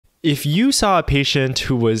If you saw a patient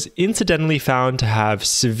who was incidentally found to have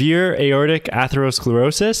severe aortic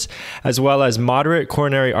atherosclerosis, as well as moderate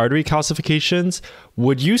coronary artery calcifications,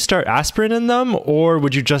 would you start aspirin in them, or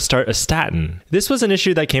would you just start a statin? This was an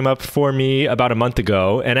issue that came up for me about a month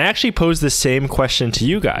ago, and I actually posed the same question to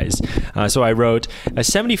you guys. So I wrote, a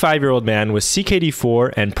 75-year-old man with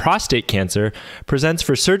CKD4 and prostate cancer presents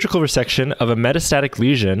for surgical resection of a metastatic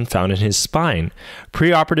lesion found in his spine.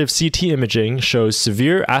 Preoperative CT imaging shows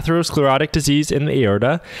severe atherosclerotic disease in the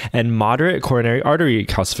aorta and moderate coronary artery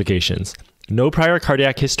calcifications. No prior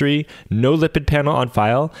cardiac history, no lipid panel on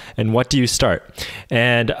file, and what do you start?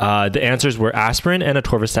 And the answers were aspirin and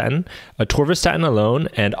atorvastatin alone,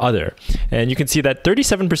 and other. And you can see that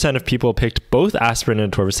 37% of people picked both aspirin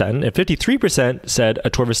and atorvastatin, and 53% said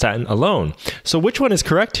atorvastatin alone. So which one is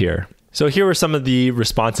correct here? So here are some of the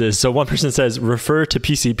responses. So one person says, refer to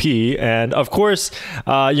PCP. And of course,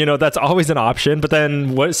 that's always an option. But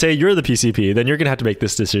then say you're the PCP, then you're going to have to make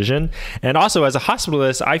this decision. And also as a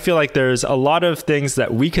hospitalist, I feel like there's a lot of things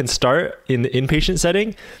that we can start in the inpatient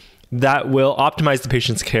setting that will optimize the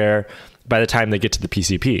patient's care by the time they get to the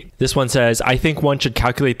PCP. This one says, I think one should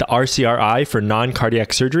calculate the RCRI for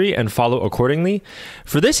non-cardiac surgery and follow accordingly.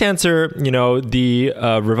 For this answer, the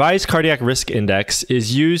revised cardiac risk index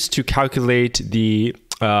is used to calculate the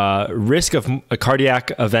risk of a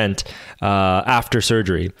cardiac event after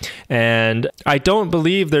surgery. And I don't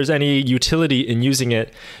believe there's any utility in using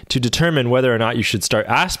it to determine whether or not you should start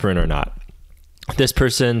aspirin or not. This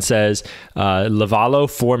person says Livalo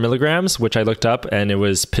 4 milligrams, which I looked up, and it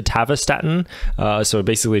was pitavastatin, so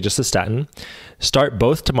basically just a statin. Start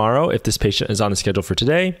both tomorrow if this patient is on the schedule for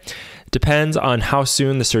today. Depends on how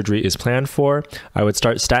soon the surgery is planned for. I would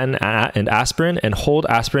start statin and aspirin and hold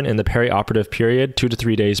aspirin in the perioperative period 2 to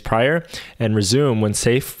 3 days prior and resume when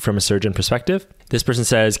safe from a surgeon perspective. This person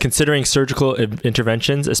says, considering surgical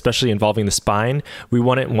interventions, especially involving the spine, we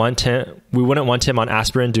wouldn't want him on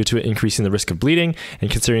aspirin due to increasing the risk of bleeding.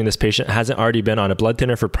 And considering this patient hasn't already been on a blood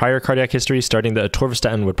thinner for prior cardiac history, starting the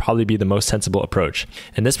atorvastatin would probably be the most sensible approach.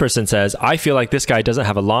 And this person says, I feel like this guy doesn't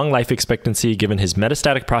have a long life expectancy given his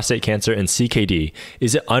metastatic prostate cancer and CKD.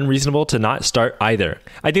 Is it unreasonable to not start either?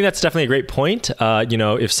 I think that's definitely a great point.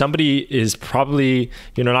 If somebody is probably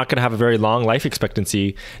not going to have a very long life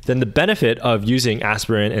expectancy, then the benefit of using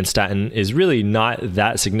aspirin and statin is really not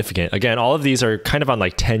that significant. Again, all of these are kind of on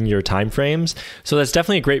like 10-year time frames. So that's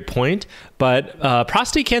definitely a great point. But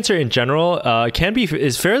prostate cancer in general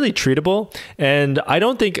is fairly treatable. And I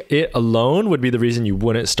don't think it alone would be the reason you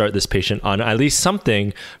wouldn't start this patient on at least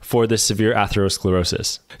something for this severe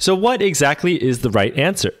atherosclerosis. So what exactly is the right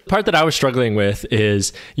answer? The part that I was struggling with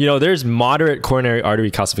is, there's moderate coronary artery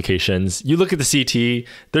calcifications. You look at the CT,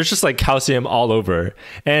 there's just like calcium all over.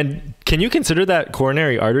 And can you consider that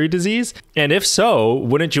coronary artery disease? And if so,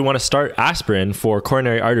 wouldn't you want to start aspirin for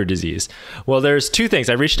coronary artery disease? Well, there's two things.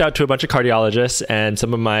 I reached out to a bunch of cardiologists and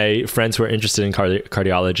some of my friends who are interested in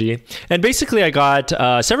cardiology. And basically I got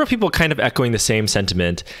several people kind of echoing the same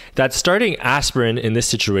sentiment that starting aspirin in this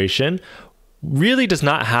situation really does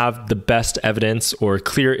not have the best evidence or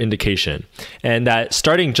clear indication, and that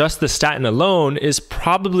starting just the statin alone is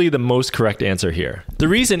probably the most correct answer here. The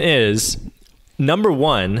reason is, number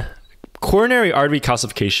one, coronary artery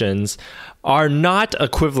calcifications are not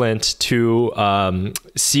equivalent to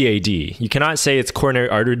CAD. You cannot say it's coronary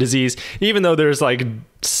artery disease, even though there's like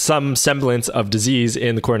some semblance of disease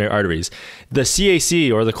in the coronary arteries. The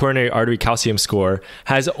CAC, or the coronary artery calcium score,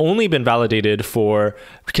 has only been validated for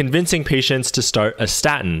convincing patients to start a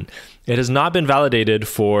statin. It has not been validated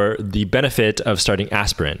for the benefit of starting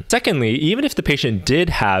aspirin. Secondly, even if the patient did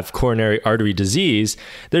have coronary artery disease,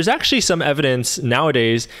 there's actually some evidence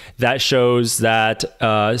nowadays that shows that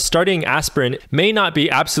starting aspirin may not be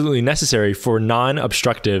absolutely necessary for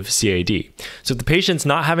non-obstructive CAD. So if the patient's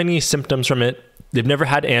not having any symptoms from it, they've never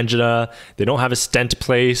had angina, they don't have a stent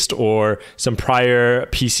placed or some prior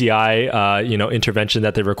PCI intervention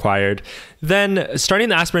that they required, then starting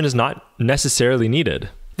the aspirin is not necessarily needed.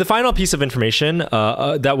 The final piece of information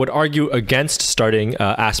that would argue against starting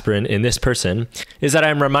aspirin in this person is that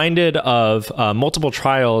I'm reminded of multiple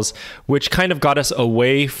trials which kind of got us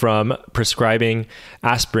away from prescribing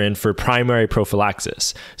aspirin for primary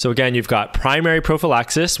prophylaxis. So again, you've got primary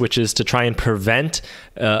prophylaxis, which is to try and prevent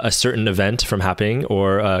a certain event from happening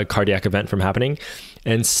or a cardiac event from happening.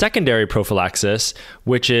 And secondary prophylaxis,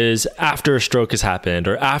 which is after a stroke has happened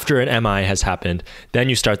or after an MI has happened, then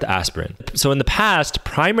you start the aspirin. So in the past,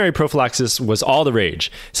 primary prophylaxis was all the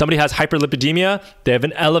rage. Somebody has hyperlipidemia, they have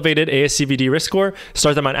an elevated ASCVD risk score,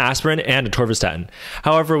 start them on aspirin and atorvastatin.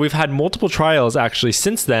 However, we've had multiple trials actually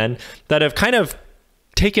since then that have kind of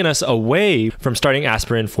taken us away from starting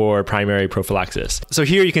aspirin for primary prophylaxis. So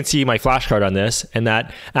here you can see my flashcard on this, and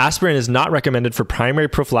that aspirin is not recommended for primary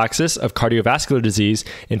prophylaxis of cardiovascular disease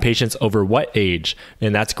in patients over what age?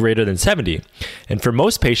 And that's greater than 70. And for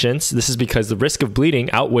most patients, this is because the risk of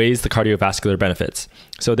bleeding outweighs the cardiovascular benefits.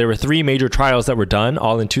 So there were 3 major trials that were done,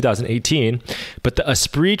 all in 2018, but the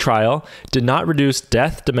Aspirin trial did not reduce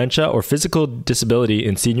death, dementia, or physical disability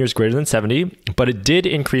in seniors greater than 70, but it did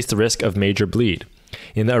increase the risk of major bleed.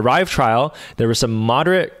 In the ARRIVE trial, there were some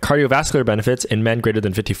moderate cardiovascular benefits in men greater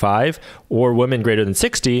than 55 or women greater than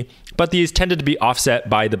 60, but these tended to be offset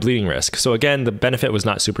by the bleeding risk. So again, the benefit was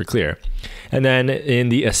not super clear. And then in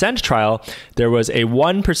the ASCENT trial, there was a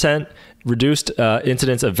 1% reduced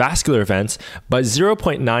incidence of vascular events, but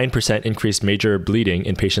 0.9% increased major bleeding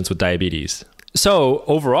in patients with diabetes. So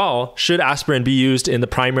overall, should aspirin be used in the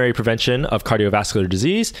primary prevention of cardiovascular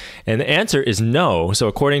disease? And the answer is no. So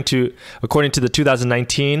according to the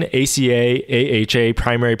 2019 ACA/AHA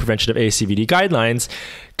primary prevention of ASCVD guidelines,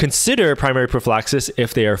 consider primary prophylaxis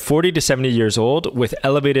if they are 40 to 70 years old with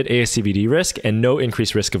elevated ASCVD risk and no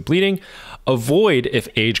increased risk of bleeding. Avoid if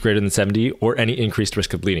age greater than 70 or any increased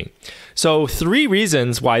risk of bleeding. So 3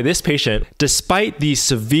 reasons why this patient, despite the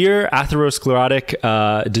severe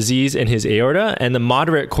atherosclerotic disease in his aorta and the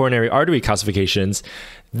moderate coronary artery calcifications,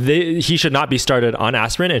 he should not be started on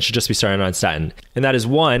aspirin and should just be started on statin. And that is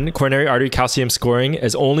 1, coronary artery calcium scoring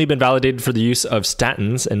has only been validated for the use of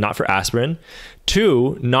statins and not for aspirin.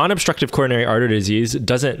 2, non-obstructive coronary artery disease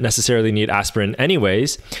doesn't necessarily need aspirin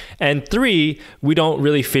anyways. And 3, we don't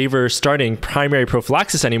really favor starting primary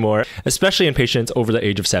prophylaxis anymore, especially in patients over the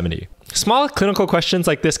age of 70. Small clinical questions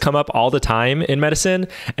like this come up all the time in medicine,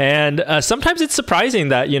 and sometimes it's surprising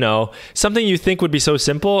that, something you think would be so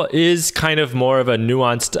simple is kind of more of a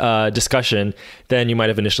nuanced discussion than you might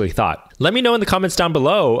have initially thought. Let me know in the comments down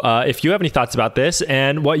below if you have any thoughts about this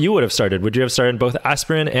and what you would have started. Would you have started both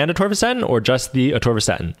aspirin and atorvastatin or just the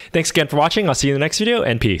atorvastatin? Thanks again for watching. I'll see you in the next video,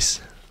 and peace.